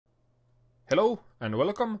Hello and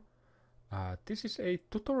welcome. This is a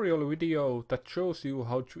tutorial video that shows you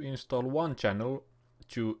how to install one channel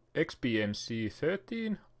to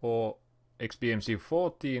XBMC-13 or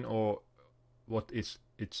XBMC-14 or what it's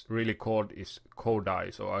really called is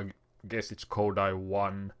Kodi. So I guess it's Kodi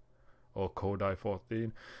 1 or Kodi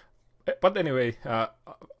 14. But anyway,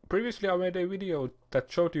 previously I made a video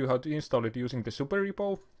that showed you how to install it using the super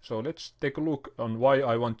repo. So let's take a look on why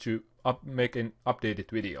I want to make an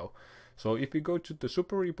updated video. So if we go to the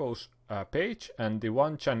super repos page and the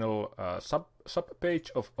one channel sub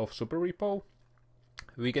page of super repo,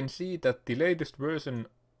 we can see that the latest version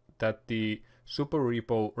that the super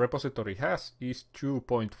repo repository has is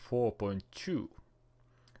 2.4.2.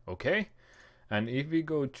 Okay, and if we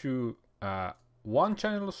go to one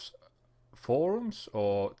channel's forums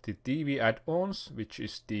or the TV add-ons, which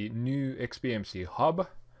is the new XBMC hub,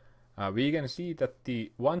 we can see that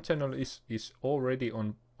the one channel is already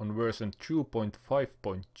on version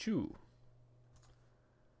 2.5.2.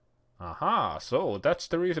 Aha, so that's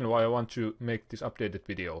the reason why I want to make this updated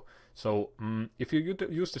video. So if you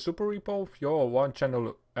use the super repo, your one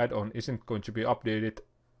channel add-on isn't going to be updated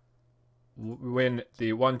when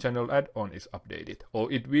the one channel add-on is updated,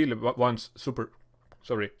 or it will once super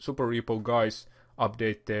repo guys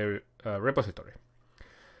update their repository.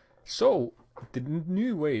 So the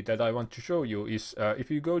new way that I want to show you is if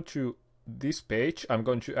you go to this page, I'm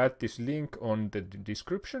going to add this link on the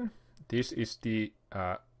description. This is the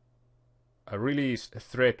release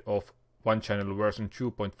thread of one channel version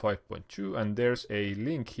 2.5.2, and there's a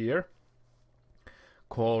link here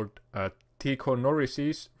called Tycho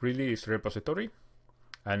Norris's release repository,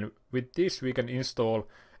 and with this we can install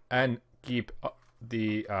and keep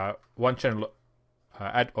the one channel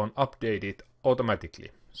add-on updated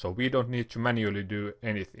automatically, so we don't need to manually do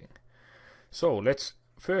anything. So let's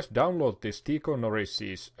first download this Tycho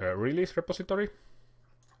Norris's release repository.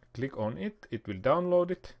 Click on it, it will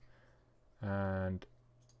download it, and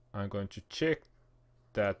I'm going to check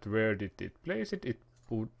that where did it place it. It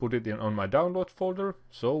put it in on my download folder.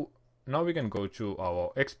 So now we can go to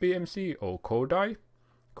our XBMC or Kodi,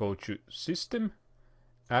 go to System,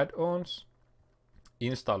 Add-ons,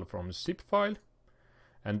 Install from zip file,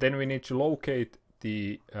 and then we need to locate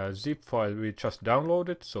the zip file we just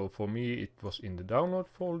downloaded. So for me it was in the download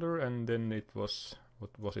folder, and then it was,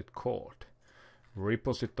 what was it called?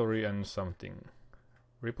 Repository and something.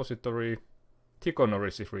 Repository Tycho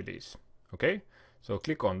Norris's release. Okay, so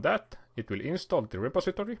click on that, it will install the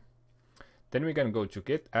repository. Then we can go to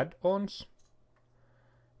get add-ons.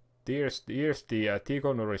 Here's the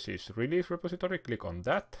Tycho Norris's release repository. Click on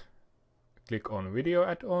that. Click on video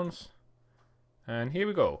add-ons. And here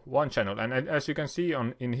we go, one channel, and as you can see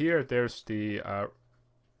in here, there's the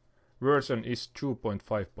version is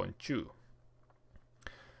 2.5.2.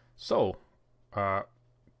 So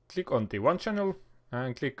click on the one channel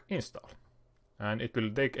and click install, and it will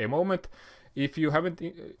take a moment. If you haven't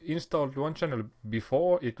installed one channel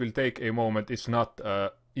before, it will take a moment. It's not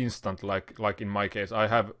instant like in my case. I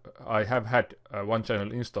have had one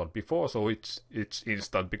channel installed before, so it's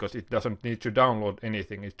instant because it doesn't need to download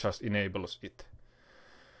anything. It just enables it.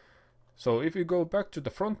 So if you go back to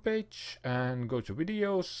the front page and go to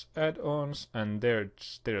videos, add-ons, and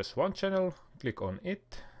there's one channel, click on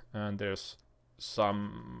it, and there's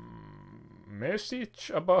some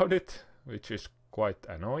message about it, which is quite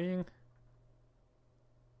annoying.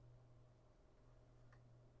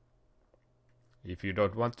 If you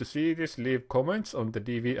don't want to see this, leave comments on the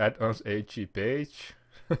DV add-ons AG page.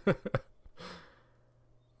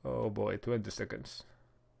 Oh boy, 20 seconds.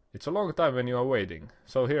 It's a long time when you are waiting.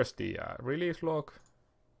 So here's the release log.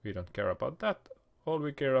 We don't care about that. All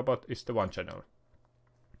we care about is the one channel.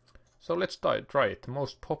 So let's try it.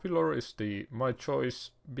 Most popular is the My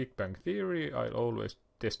Choice Big Bang Theory. I'll always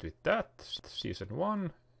test with that. Season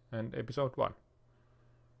 1 and episode 1.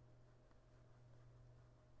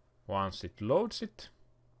 Once it loads it.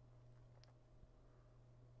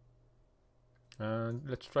 And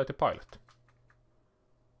let's try the pilot.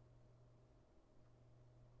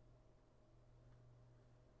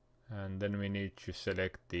 And then we need to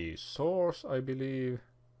select the source, I believe.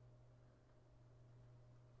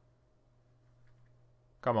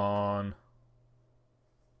 Come on.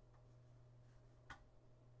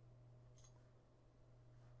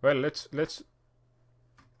 Well, let's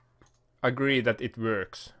agree that it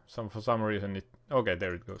works. For some reason it. Okay,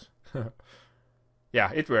 there it goes.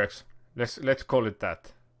 Yeah, it works. Let's call it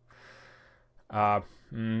that.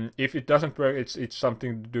 If it doesn't work, it's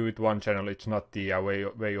something to do with one channel. It's not the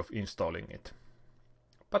way of installing it.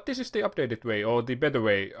 But this is the updated way, or the better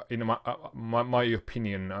way, in my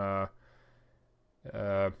opinion.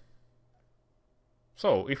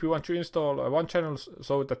 So if you want to install one channel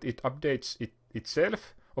so that it updates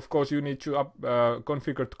itself, of course you need to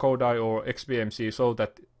configure Kodi or XBMC so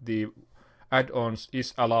that the add-ons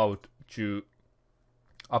is allowed to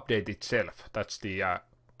update itself. That's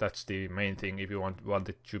the main thing if you want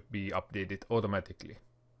it to be updated automatically.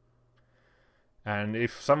 And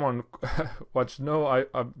if someone wants to know,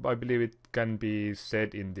 I believe it can be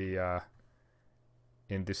said in the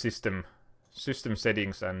system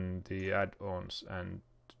settings and the add-ons, and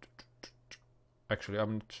actually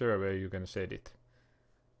I'm not sure where you can set it,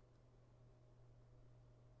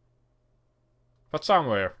 but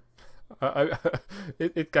somewhere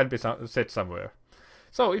it can be set somewhere.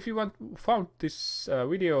 So if you found this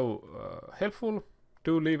video helpful,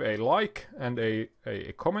 do leave a like and a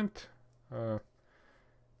comment.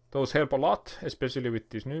 Those help a lot, especially with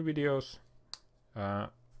these new videos.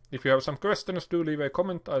 If you have some questions, do leave a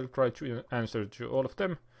comment. I'll try to answer to all of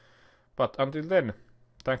them. But until then,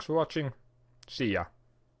 thanks for watching. See ya.